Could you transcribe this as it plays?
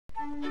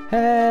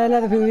Hello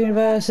the Whovian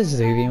universe, this is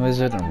the Whovian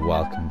Wizard and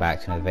welcome back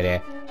to another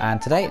video.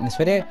 And today in this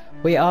video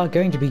we are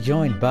going to be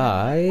joined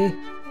by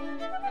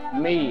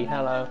Me,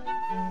 hello.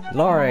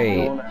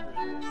 Laurie. You'll know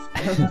who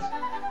it is.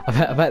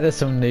 I bet there's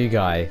some new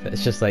guy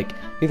that's just like,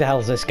 who the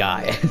hell's this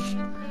guy?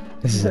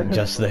 This isn't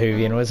just the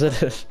Whovian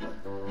Wizard.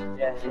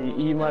 Yeah,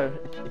 you might have,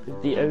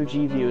 the OG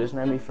viewers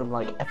know me from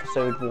like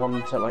episode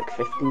 1 to like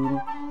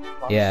 15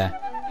 plus. Yeah.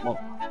 Well,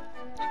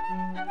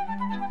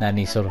 Then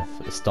he sort of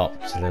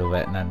stopped a little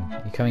bit and then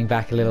you're coming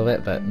back a little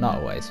bit, but not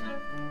always.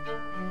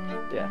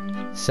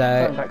 yeah.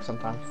 So Going back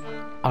sometimes.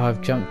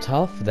 I've jumped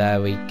off,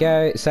 there we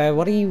go. So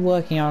what are you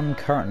working on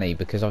currently?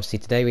 Because obviously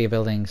today we are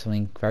building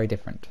something very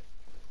different.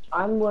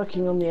 I'm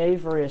working on the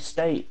Avery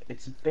estate.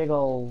 It's a big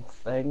old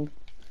thing.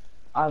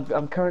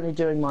 I'm currently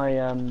doing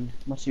my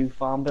my 2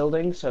 farm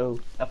buildings, so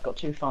I've got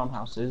 2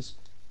 farmhouses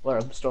where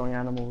I'm storing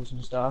animals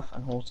and stuff,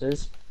 and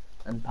horses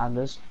and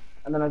pandas.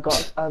 And then I've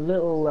got a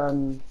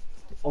little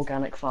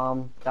organic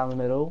farm down the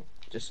middle,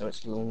 just so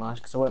it's a little nice,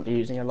 because I won't be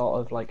using a lot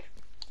of like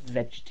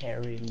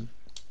vegetarianness.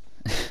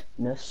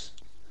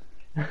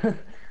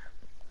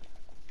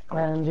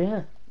 And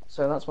yeah,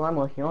 so that's what I'm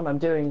working on. I'm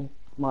doing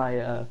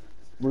my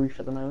roof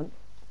at the moment.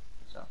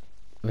 So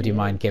Would you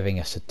mind giving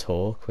us a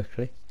tour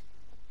quickly?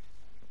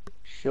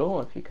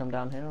 sure, if you come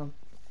down here,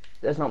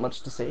 there's not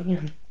much to see.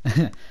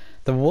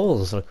 The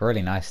walls look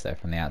really nice though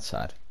from the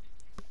outside.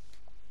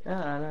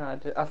 Yeah, I know.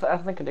 I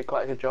think I did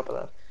quite a good job of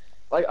that.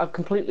 Like, I've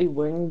completely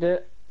winged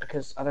it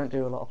because I don't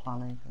do a lot of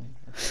planning.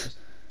 It's just,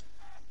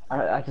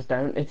 I just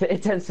don't.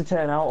 It tends to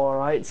turn out all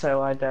right,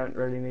 so I don't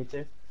really need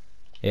to.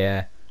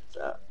 Yeah.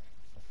 So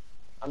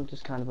I'm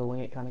just kind of a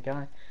wing it kind of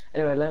guy.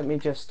 Anyway, let me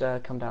just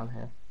come down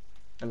here.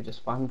 Let me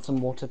just find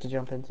some water to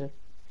jump into.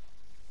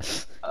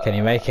 Can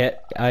you make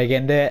it? I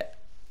can do it.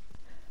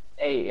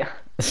 Hey.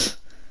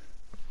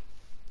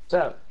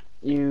 So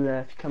you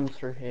if you come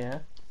through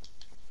here,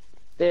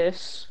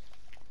 this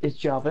is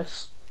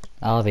Jarvis.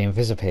 Oh, the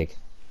Invisipig.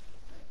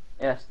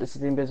 Yes, this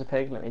is the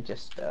Invisipig. Let me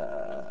just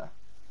show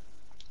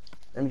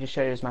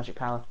you his magic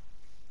power.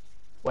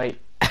 Wait.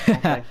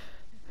 Okay.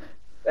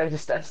 Let me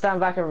just stand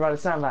back, everybody.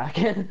 Stand back.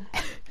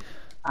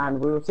 And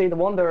we will see the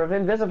wonder of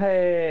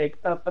Invisipig.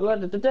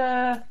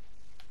 Da-ba-da-da-da-da.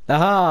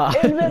 Aha!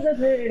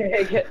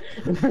 Invisipig.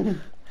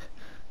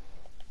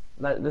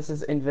 This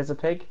is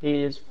Invisipig.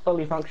 He is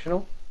fully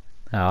functional.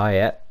 Oh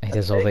yeah, he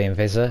does all the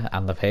Invisor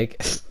and the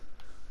pig.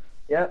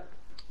 Yep.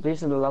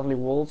 These are the lovely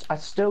walls. I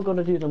still got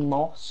to do the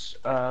moss,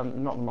 not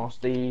the moss,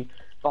 the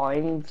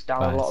vines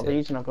down a lot of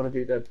these, and I've got to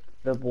do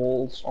the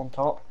walls on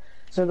top.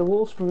 So the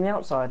walls from the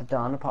outside are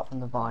done, apart from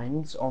the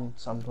vines on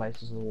some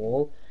places of the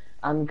wall.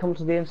 And come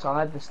to the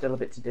inside, there's still a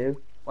bit to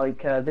do.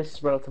 Like, this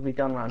is relatively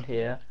done around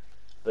here,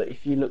 but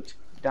if you looked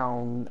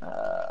down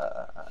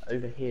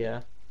over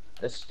here,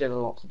 there's still a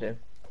lot to do.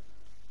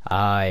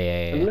 Ah,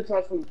 yeah, It looks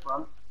nice from the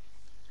front.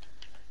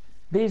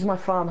 These are my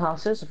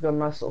farmhouses. I've got a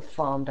nice little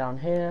farm down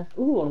here.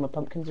 Ooh, all my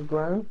pumpkins have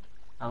grown.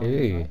 Oh,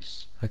 Ooh,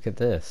 nice. look at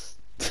this.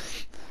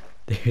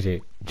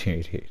 Dude.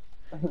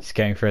 He's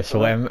going for a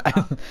swim.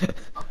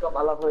 I've got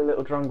my lovely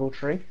little drungle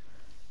tree.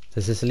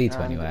 Does this lead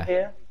to anywhere?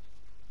 Here.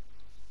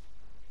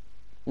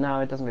 No,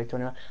 it doesn't lead to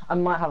anywhere. I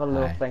might have a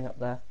little Aye. thing up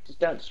there. Just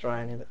don't destroy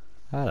any of it.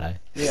 Hello.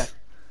 Yeah.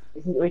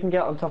 We can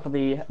get on top of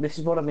the... This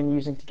is what I've been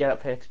using to get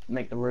up here to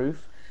make the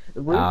roof.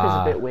 The roof is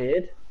a bit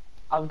weird.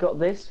 I've got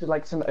this for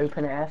like some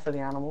open air for the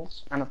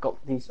animals, and I've got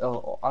these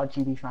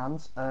RGB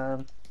fans.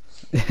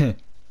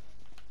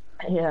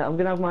 Yeah, I'm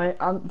gonna have my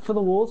for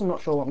the walls. I'm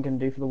not sure what I'm gonna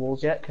do for the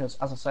walls yet, because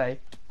as I say,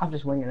 I'm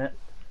just winging it.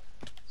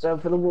 So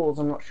for the walls,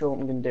 I'm not sure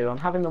what I'm gonna do. I'm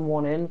having them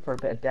one in for a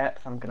bit of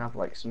depth. I'm gonna have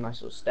like some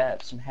nice little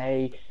steps, some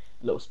hay,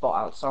 a little spot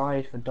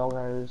outside for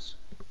doggos.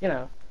 You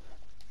know,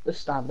 the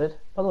standard.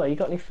 By the way, you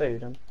got any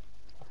food?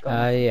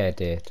 Yeah, I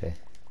do.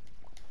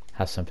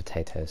 Have some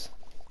potatoes.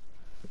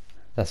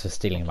 That's for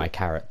stealing my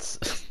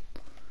carrots.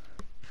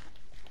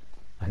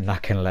 I'm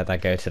not gonna let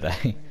that go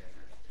today.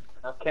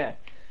 Okay.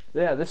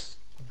 Yeah, this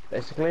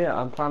basically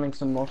I'm planning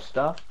some more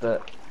stuff,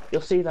 but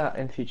you'll see that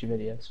in future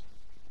videos.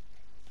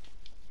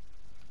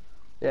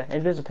 Yeah,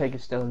 Invisipig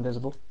is still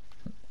invisible.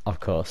 Of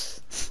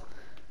course.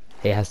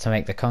 He has to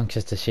make the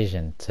conscious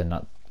decision to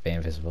not be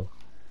invisible.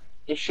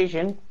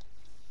 Decision.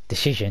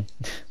 Decision?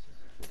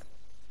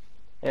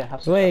 Yeah,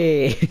 have some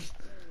Wait!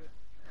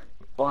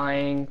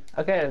 flying.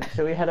 Okay,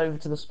 so we head over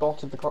to the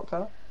spot of the clock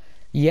tower.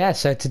 Yeah,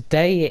 so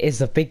today is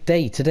the big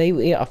day. Today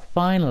we are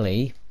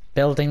finally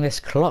building this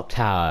clock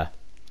tower.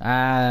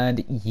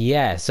 And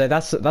yeah, so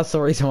that's the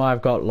reason why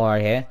I've got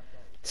Laura here.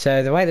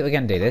 So the way that we're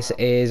going to do this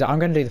is I'm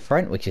going to do the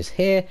front, which is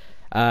here,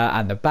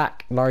 and the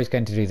back. Laura's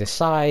going to do the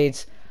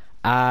sides,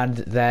 and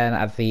then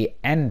at the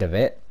end of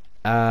it,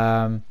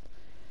 yeah.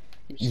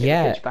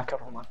 Back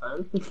up on my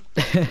phone.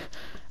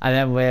 And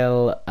then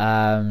we'll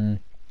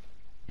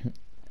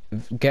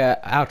get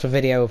out of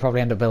video. We'll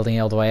probably end up building it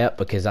all the way up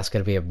because that's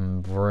going to be a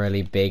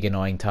really big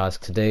annoying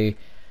task to do.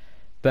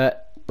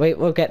 But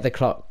we'll get the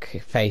clock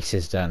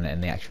faces done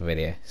in the actual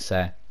video.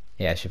 So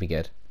yeah, it should be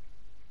good.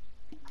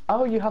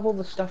 Oh, you have all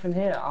the stuff in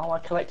here. Oh, I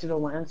collected all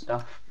my own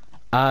stuff.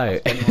 Oh, That's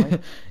a bit annoying.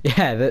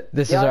 yeah.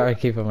 This is Yeah, where I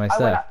keep all my I went.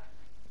 stuff.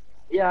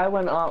 Yeah, I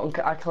went out and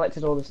I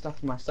collected all this stuff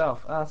for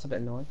myself. Oh, that's a bit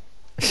annoying.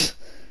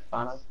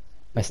 Fine,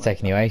 That's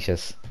taking you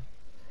ages.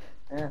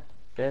 yeah,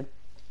 good.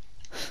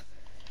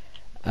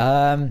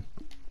 Um.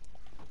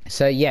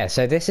 So yeah.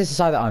 So this is the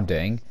side that I'm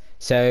doing.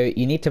 So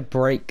you need to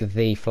break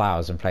the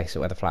flowers and place it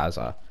where the flowers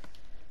are.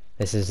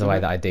 This is the way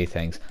that I do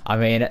things. I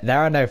mean, there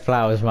are no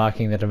flowers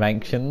marking the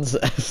dimensions.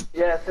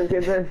 Yeah, so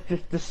there's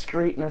just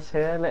discreetness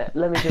here.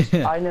 Let me just.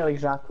 I know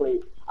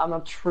exactly. I'm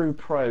a true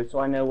pro, so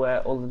I know where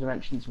all the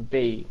dimensions would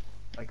be,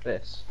 like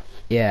this,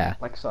 Yeah.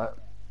 like so.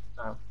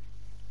 So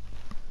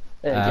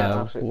there you go,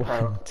 absolute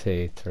pro. 1,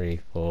 2, 3,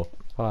 4,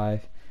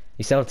 5.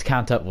 You still have to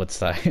count upwards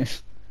though.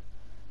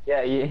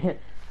 Yeah, you.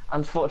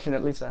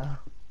 Unfortunately, so.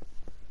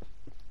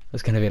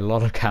 There's going to be a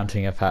lot of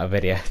counting up out of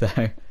video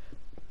though.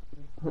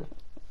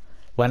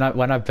 When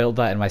I built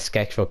that in my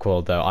sketchbook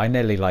world though, I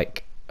nearly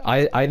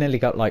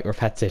got like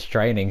repetitive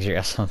trainings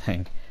or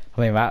something.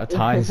 On the amount of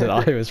times that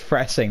I was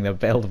pressing the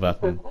build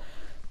button.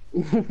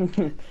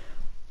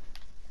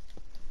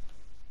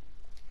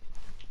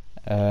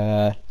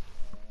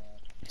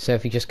 So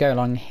if you just go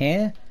along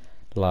here,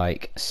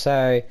 like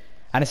so,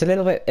 and it's a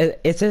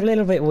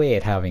little bit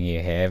weird having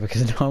you here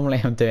because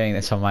normally I'm doing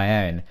this on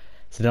my own.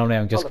 So normally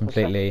I'm just 100%.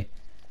 completely.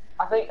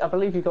 I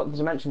believe you got the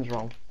dimensions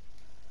wrong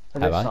for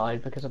Have this I?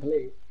 side because I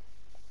believe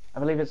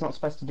it's not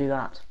supposed to do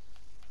that.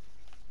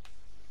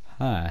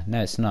 Huh,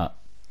 no, it's not.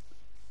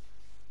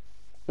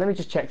 Let me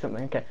just check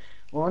something. Okay.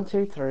 1,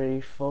 2, 3,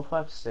 4,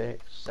 5,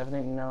 6, 7,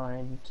 8,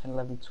 9, 10,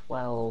 11,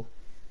 12,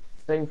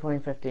 13, 14,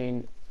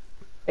 15,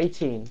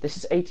 18. This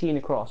is 18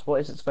 across.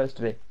 What is it supposed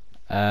to be?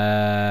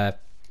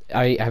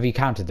 Have you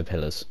counted the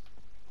pillars?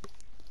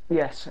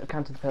 Yes, I've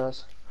counted the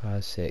pillars.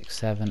 5, 6,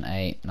 7,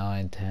 8,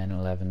 9, 10,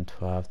 11,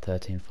 12,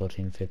 13,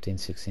 14, 15,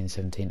 16,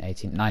 17,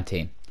 18,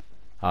 19.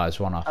 Oh, it's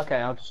one off. Okay,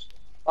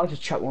 I'll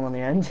just chuck one on the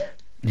end.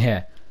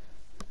 Yeah.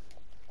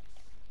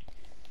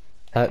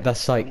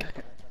 That's like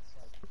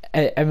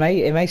it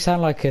may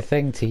sound like a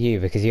thing to you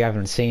because you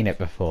haven't seen it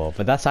before,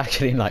 but that's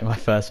actually like my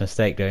first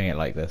mistake doing it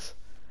like this.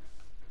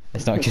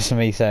 It's not just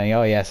me saying,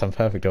 "Oh yes, I'm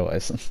perfect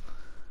always."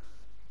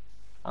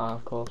 Ah,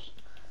 of course.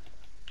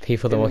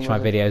 People that watch my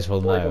videos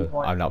will always on know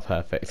point. I'm not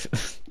perfect.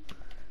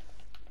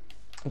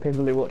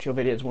 People who watch your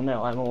videos will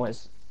know I'm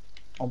always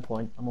on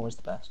point. I'm always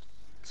the best.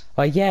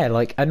 Well, yeah,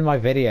 like in my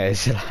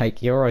videos,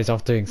 like you're always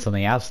off doing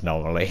something else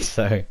normally,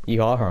 so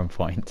you are on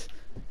point.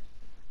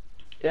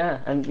 Yeah,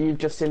 and you've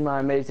just seen my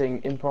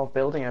amazing improv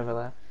building over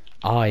there.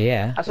 Oh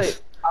yeah. Actually,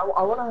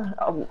 I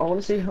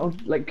wanna see how,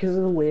 like, because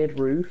of the weird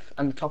roof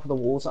and the top of the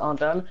walls that aren't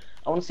done.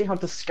 I wanna see how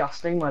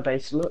disgusting my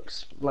base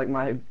looks, like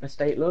my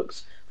estate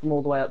looks from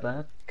all the way up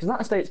there. Because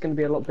that estate's gonna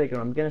be a lot bigger.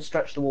 I'm gonna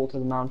stretch the wall to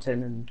the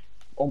mountain and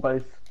on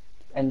both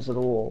ends of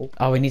the wall.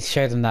 Oh, we need to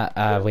show them that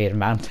weird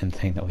mountain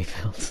thing that we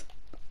built.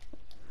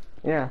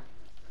 Yeah.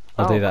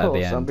 I'll do that of at the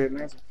course, that'd end. be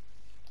amazing.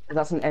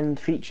 That's an end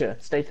feature.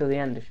 Stay till the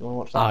end if you want to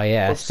watch that. Oh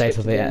yeah, Or stay skip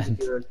till to the if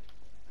end.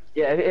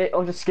 Yeah,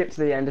 or just skip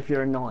to the end if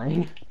you're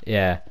annoying.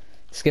 Yeah.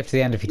 Skip to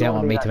the end if you don't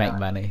want me to make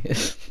money.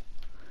 If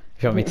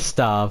you want me to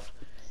starve,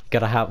 you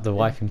gotta help the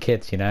wife and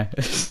kids, you know?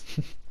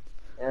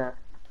 Yeah.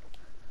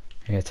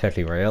 Yeah,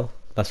 totally real.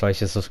 That's why you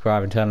should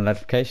subscribe and turn on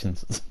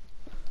notifications.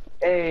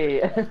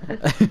 Hey.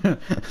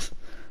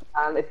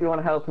 And if you want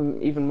to help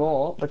him even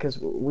more, because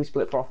we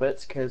split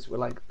profits, because we're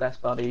like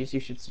best buddies, you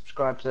should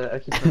subscribe to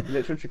Okie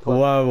Literature Club.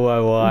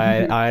 Whoa,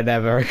 I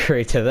never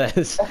agree to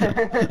this.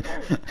 Gotta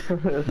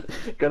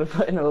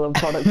put in a little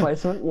product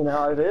placement, you know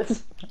how it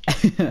is.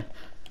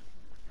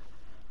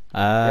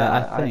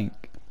 I think.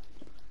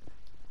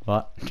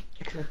 What?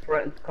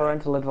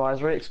 Parental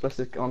advisory,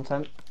 explicit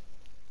content.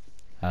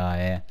 Oh,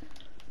 yeah.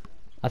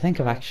 I think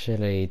I've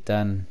actually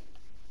done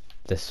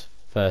this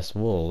first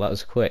wall. That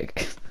was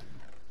quick.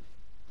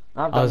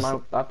 I've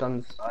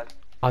done this side.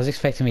 I was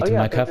expecting me to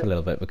muck up a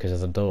little bit because of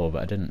the door,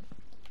 but I didn't.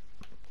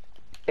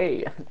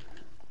 Hey. Have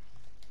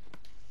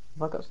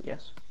I got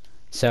yes.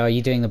 So are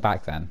you doing the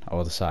back then,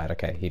 or the side?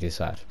 Okay, you do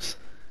side.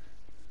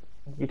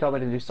 You told me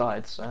to do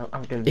sides, so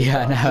I'm gonna do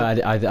Yeah,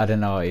 sides. no, I didn't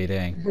know what you're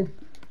doing.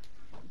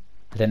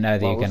 I didn't know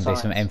that Well, you're going to do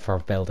some sides.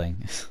 improv building.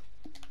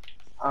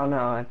 Oh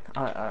no,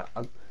 I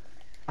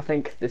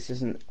think this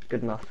isn't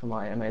good enough for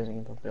my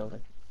amazing improv building.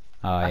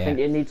 Oh, I yeah. think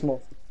it needs more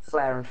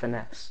flair and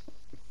finesse.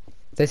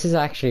 This is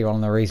actually one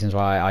of the reasons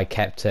why I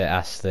kept it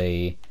as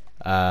the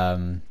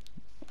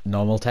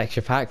normal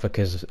texture pack,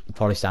 because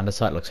Poly Standard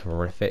site looks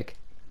horrific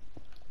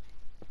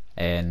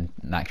in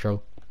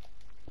natural.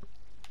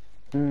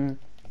 Mm.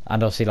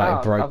 And obviously, like,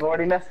 Oh, broke. I've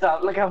already messed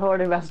up. Look, I've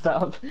already messed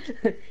up.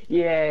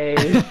 Yay.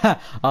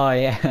 Oh,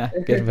 yeah,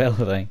 good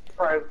building.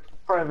 Pro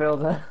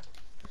builder.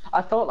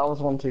 I thought that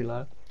was one too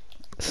low.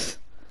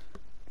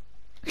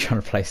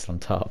 Trying to place it on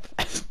top.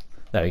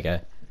 There we go.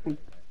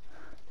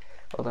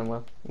 Well done,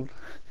 Will.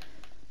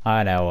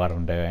 I know what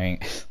I'm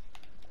doing.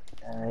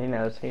 He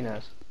knows, he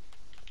knows.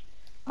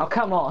 Oh,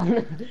 come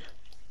on.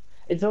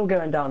 It's all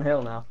going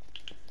downhill now.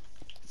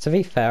 To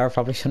be fair, I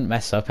probably shouldn't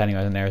mess up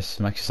anywhere near as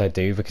much as I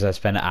do because I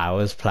spend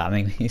hours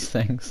planning these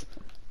things.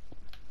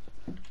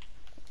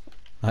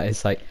 Like,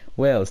 it's like,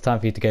 Will, it's time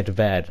for you to go to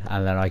bed,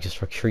 and then I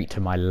just retreat to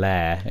my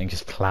lair and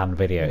just plan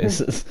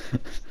videos.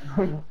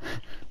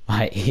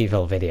 My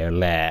evil video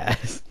lair.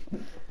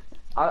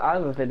 I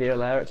have a video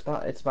layer. It's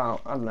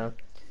about I don't know.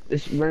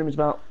 This room is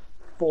about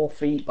 4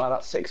 feet by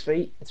about 6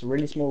 feet. It's a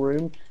really small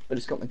room, but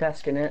it's got my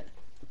desk in it.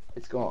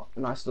 It's got a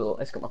nice little.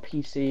 It's got my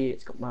PC.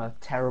 It's got my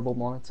terrible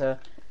monitor.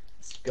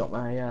 It's got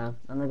my and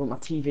I've got my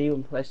TV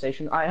and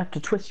PlayStation. I have to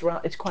twist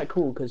around. It's quite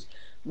cool because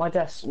my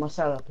desk, my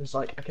setup is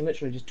like I can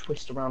literally just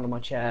twist around on my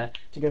chair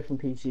to go from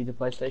PC to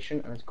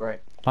PlayStation, and it's great.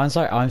 Mine's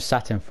like I'm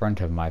sat in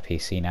front of my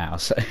PC now,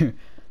 so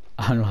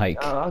I'm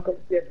like. I've got.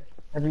 Yeah,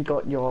 have you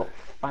got your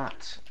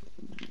fat,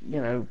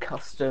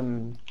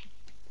 custom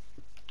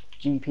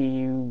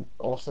GPU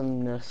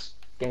awesomeness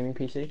gaming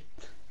PC?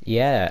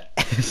 Yeah.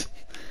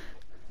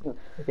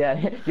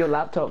 Yeah, your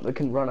laptop that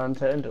can run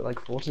unturned at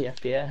like 40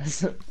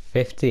 FPS.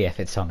 50 if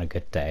it's on a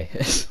good day.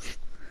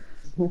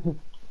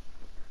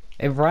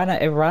 It ran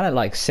at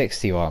like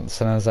 60 once,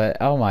 and I was like,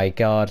 oh my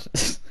god,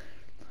 this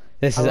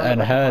is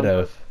unheard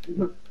of.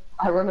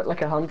 I run it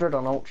like 100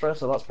 on Ultra,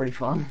 so that's pretty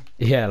fun.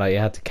 Yeah, like you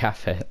had to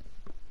cap it.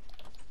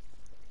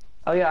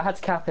 Oh yeah, I had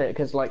to cap it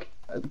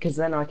because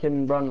then I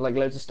can run like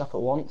loads of stuff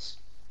at once.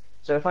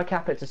 So if I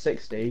cap it to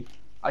 60,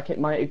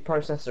 my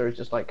processor is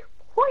just like,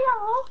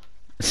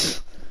 "Hoo-yah!"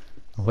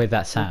 With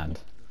that sound.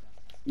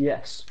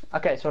 Yes.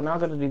 Okay, so now I'm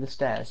going to do the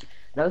stairs.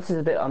 Now this is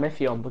a bit I'm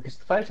iffy on because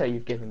the photo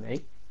you've given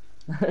me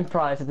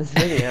prior to this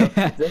video,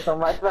 this on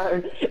my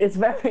phone, it's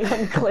very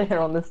unclear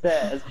on the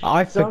stairs.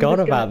 I forgot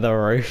about the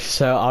roof,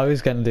 so I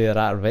was going to do that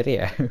out of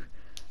video.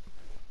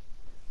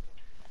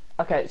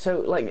 Okay,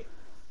 so like,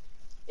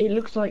 it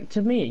looks like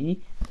to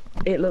me,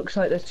 it looks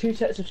like there's two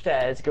sets of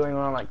stairs going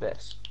on like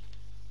this.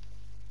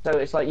 So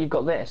it's like you've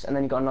got this, and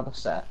then you've got another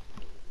set.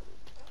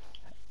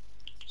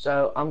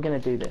 So I'm gonna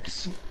do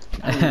this.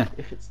 And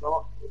if it's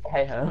not,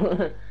 hey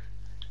ho.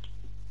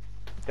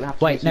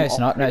 Wait, no, it's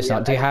not. No, it's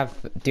not. Do you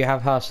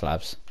have half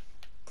slabs?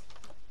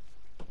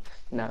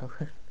 No.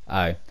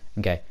 Oh,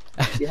 okay.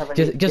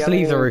 Just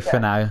leave the roof for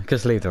now.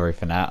 Just leave the roof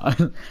for now.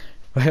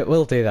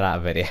 We'll do that out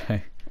of video.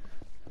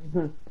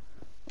 I'm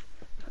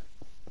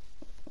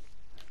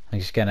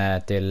just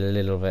gonna do a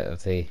little bit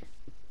of the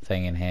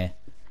thing in here.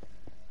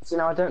 So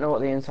now I don't know what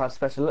the inside's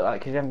supposed to look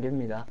like because you haven't given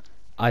me that.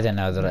 I don't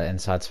know what the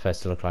inside's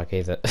supposed to look like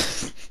either.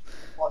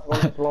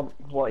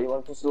 What, you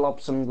want to just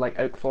lob some like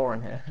oak floor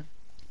in here?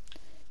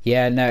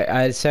 Yeah,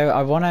 no. So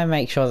I want to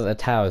make sure that the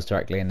tower's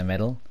directly in the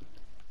middle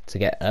to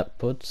get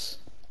upwards.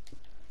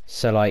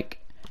 So like,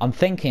 I'm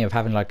thinking of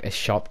having like a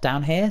shop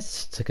down here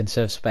to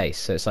conserve space.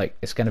 So it's like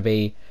it's going to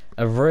be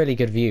a really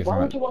good view from upstairs.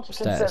 Why would you want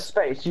to conserve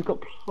space? You've got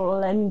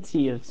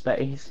plenty of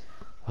space.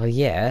 Well,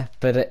 yeah,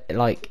 but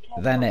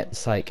then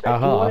it's like, You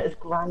want it as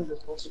grand as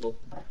possible.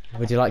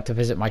 Would you like to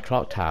visit my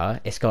clock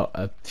tower? It's got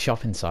a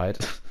shop inside.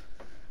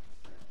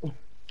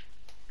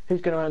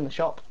 Who's going to own the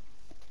shop?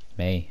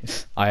 Me.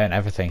 I own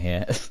everything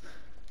here.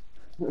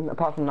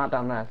 Apart from that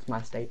down there, it's my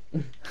estate.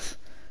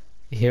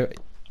 You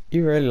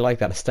really like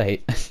that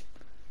estate.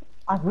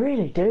 I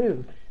really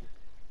do.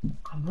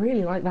 I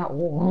really like that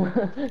wall.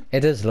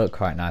 It does look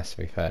quite nice, to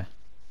be fair.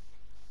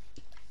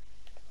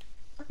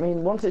 I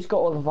mean, once it's got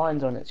all the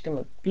vines on it, it's going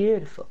to look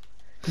beautiful.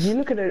 If you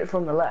look at it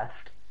from the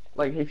left,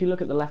 like if you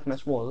look at the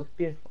leftmost wall, it looks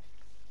beautiful.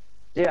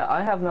 Yeah,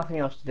 I have nothing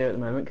else to do at the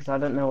moment because I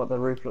don't know what the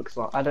roof looks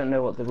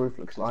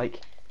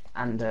like.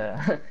 And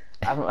I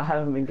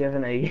haven't been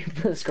given a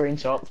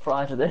screenshot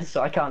prior to this,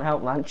 so I can't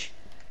help much.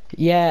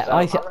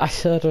 Yeah, So, I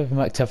sort of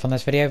mucked up on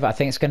this video, but I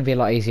think it's going to be a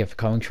lot easier for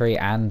commentary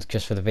and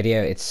just for the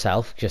video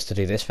itself, just to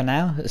do this for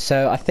now.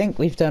 So I think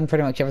we've done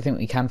pretty much everything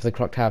we can for the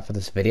clock tower for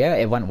this video.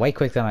 It went way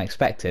quicker than I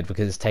expected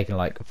because it's taken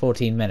like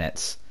 14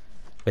 minutes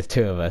with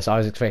two of us. I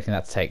was expecting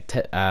that to take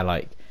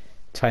like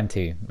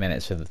 20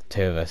 minutes with the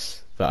two of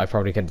us, but I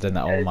probably could have done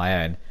that all on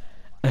my own.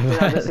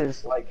 This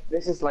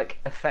is like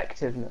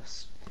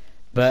effectiveness.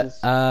 But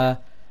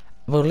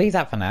we'll leave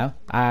that for now,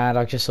 and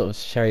I'll just sort of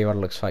show you what it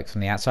looks like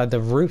from the outside. The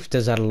roof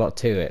does add a lot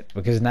to it,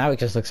 because now it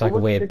just looks like a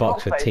weird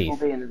box with teeth.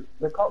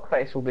 The cock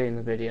face will be in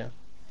the video.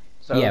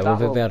 So yeah, we'll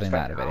be building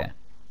that in a video.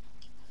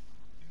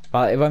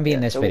 Well, it won't be in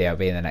this video, it'll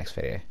be in the next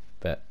video,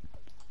 but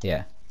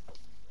yeah.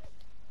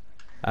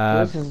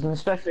 This is an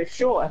especially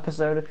short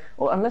episode,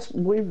 or unless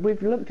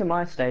we've looked at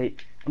my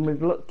estate, and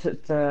we've looked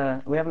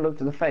at, we haven't looked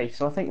at the face,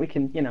 so I think we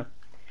can,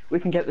 we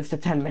can get this to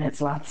 10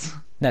 minutes, lads.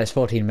 No, it's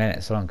 14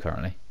 minutes long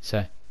currently,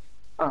 so...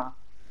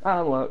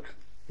 Look.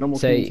 Normal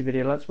community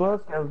video, let's go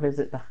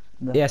visit the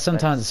yeah,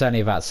 sometimes it's only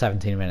about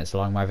 17 minutes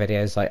long, my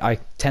videos. Like, I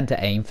tend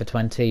to aim for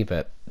 20,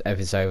 but if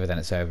it's over, then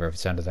it's over. If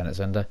it's under, then it's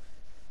under.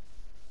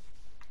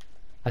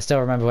 I still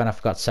remember when I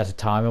forgot to set a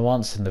timer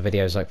once, and the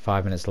video was like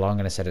 5 minutes long,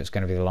 and I said it was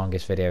going to be the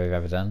longest video we've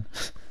ever done.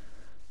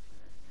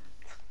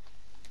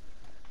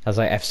 That was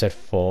like episode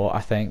 4,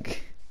 I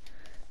think.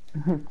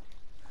 I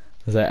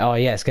was like, oh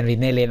yeah, it's going to be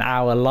nearly an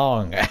hour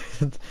long.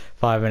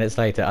 5 minutes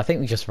later. I think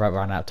we just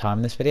ran out of time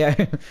in this video.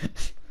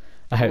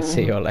 I hope to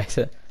see you all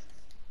later.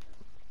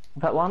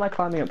 But why am I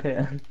climbing up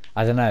here?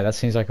 I don't know, that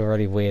seems like a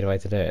really weird way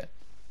to do it.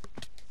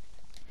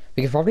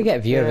 We could probably get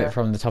a view of it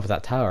from the top of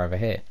that tower over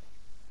here.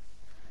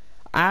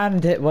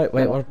 And wait,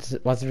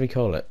 what did we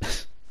call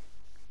it?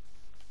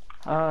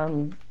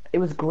 It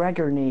was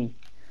Gregory.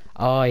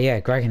 Oh yeah,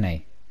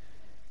 Gregory.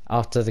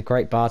 After the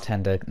great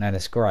bartender known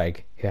as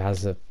Greg, who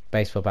has a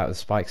baseball bat with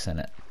spikes in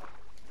it.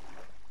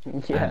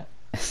 Yeah.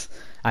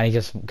 And he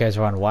just goes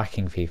around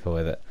whacking people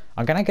with it.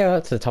 I'm gonna go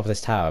up to the top of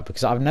this tower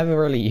because I've never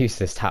really used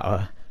this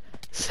tower.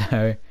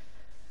 So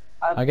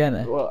I'm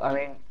gonna. Well, I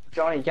mean,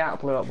 Johnny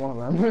Gat blew up one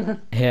of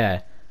them.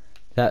 Yeah,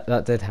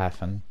 that did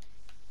happen.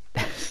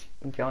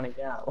 Johnny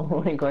Gat,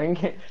 wink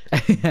wink.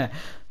 Yeah.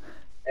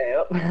 Hey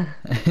up.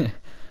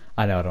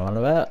 I know what I'm on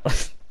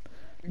about.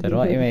 Don't know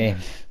what you mean.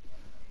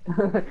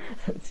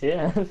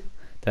 Yeah.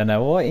 Don't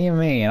know what you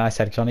mean. I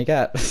said Johnny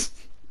Gat.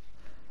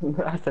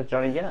 I said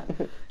Johnny Gat.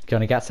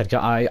 Johnny Gat said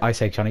I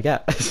say Johnny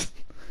Gat.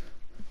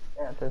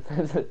 Yeah,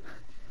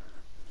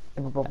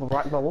 in a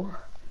black bubble.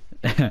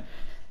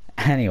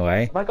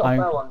 Anyway, Have I got a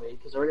bow on me?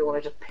 Because I really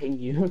want to just ping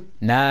you.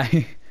 No,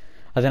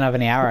 I don't have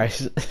any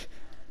arrows.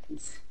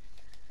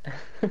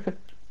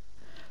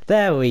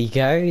 There we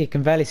go. You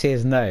can barely see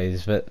his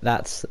nose, but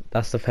that's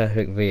the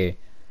perfect view.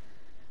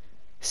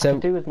 So I can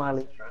do with my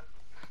Elytra.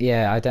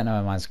 Yeah, I don't know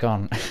where mine's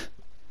gone.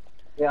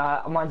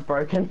 Yeah, mine's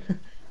broken.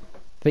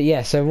 But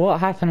yeah, so what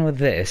happened with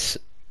this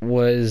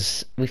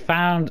was we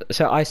found.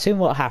 So I assume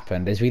what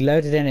happened is we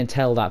loaded in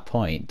until that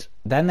point.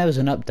 Then there was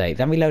an update.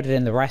 Then we loaded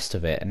in the rest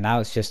of it, and now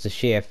it's just a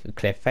sheer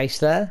cliff face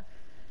there.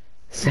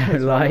 So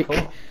like,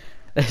 wonderful.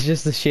 it's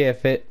just a sheer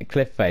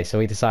cliff face. So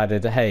we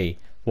decided, hey,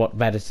 what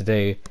better to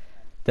do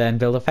than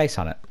build a face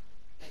on it?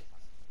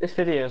 This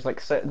video is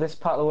like this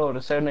part of the world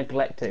is so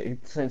neglected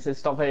since it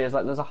stopped videos.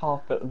 Like, there's a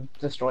half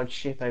destroyed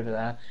ship over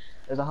there.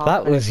 There's a half.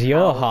 That was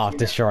your house,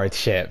 half-destroyed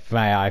ship,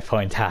 may I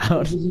point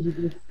out?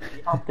 You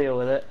can't deal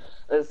with it.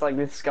 There's like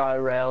this sky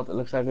rail that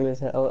looks ugly as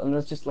hell, and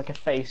there's just like a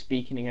face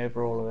beaconing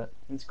over all of it.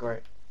 It's great.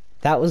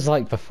 That was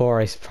like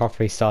before I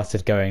properly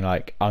started going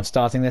like, I'm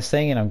starting this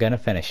thing and I'm gonna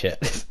finish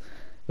it.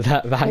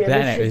 Back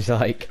then it was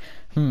like,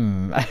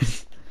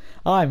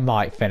 I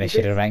might finish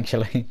it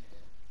eventually.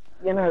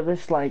 You know,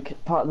 this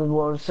like part of the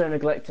world is so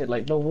neglected.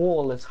 Like, the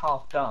wall is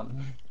half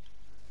done.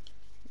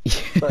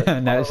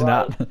 But, no, it's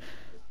not.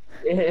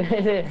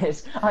 It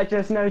is. I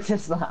just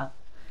noticed that.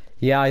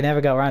 Yeah, I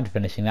never got around to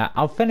finishing that.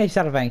 I'll finish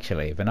that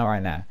eventually, but not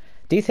right now.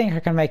 Do you think I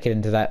can make it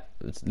into that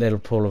little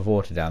pool of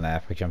water down there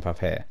if we jump up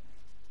here?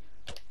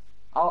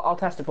 I'll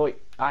test it for you.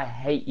 I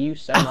hate you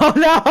so much. Oh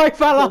no, I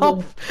fell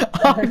off!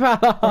 I fell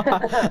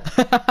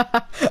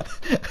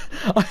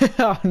off!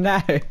 Oh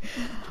no!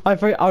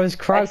 I was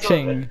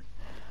crouching.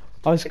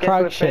 I was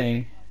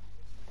crouching.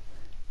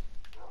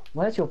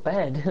 Where's your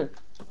bed?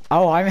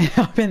 Oh, I'm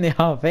in the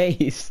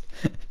RVs.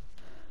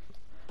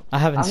 I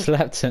haven't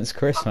slept since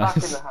Christmas. I'm back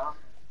in the house.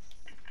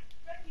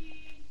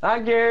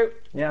 Thank you.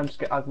 Yeah, I'm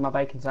just my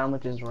bacon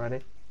sandwiches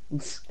ready.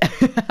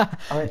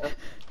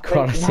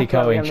 Quality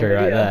commentary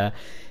right there.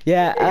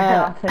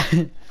 Yeah.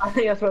 I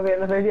think that's where we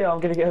end the video. I'm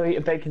gonna go eat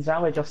a bacon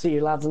sandwich. I'll see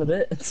you lads in a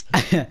bit.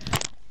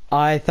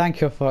 I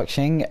thank you for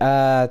watching.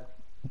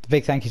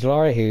 Big thank you to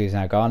Laurie, who's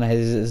now gone.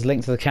 His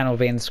link to the channel will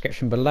be in the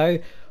description below.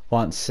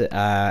 Once it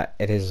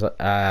is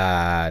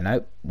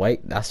no,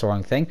 wait, that's the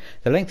wrong thing.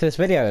 The link to this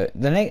video,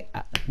 the link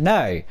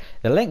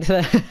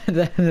to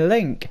the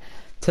link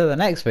to the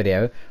next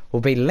video will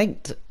be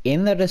linked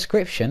in the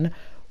description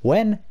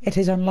when it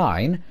is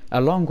online,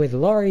 along with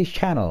Laurie's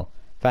channel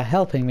for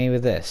helping me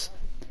with this.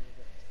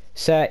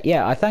 So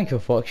yeah, I thank you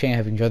for watching. I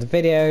hope you enjoyed the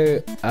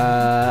video,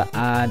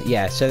 and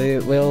yeah, so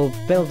we'll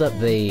build up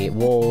the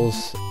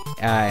walls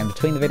in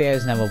between the videos,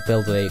 and then we'll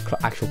build the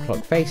actual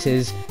clock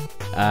faces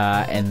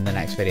in the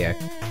next video.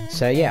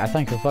 So yeah, I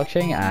thank you for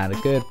watching, and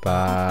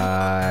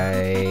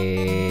goodbye.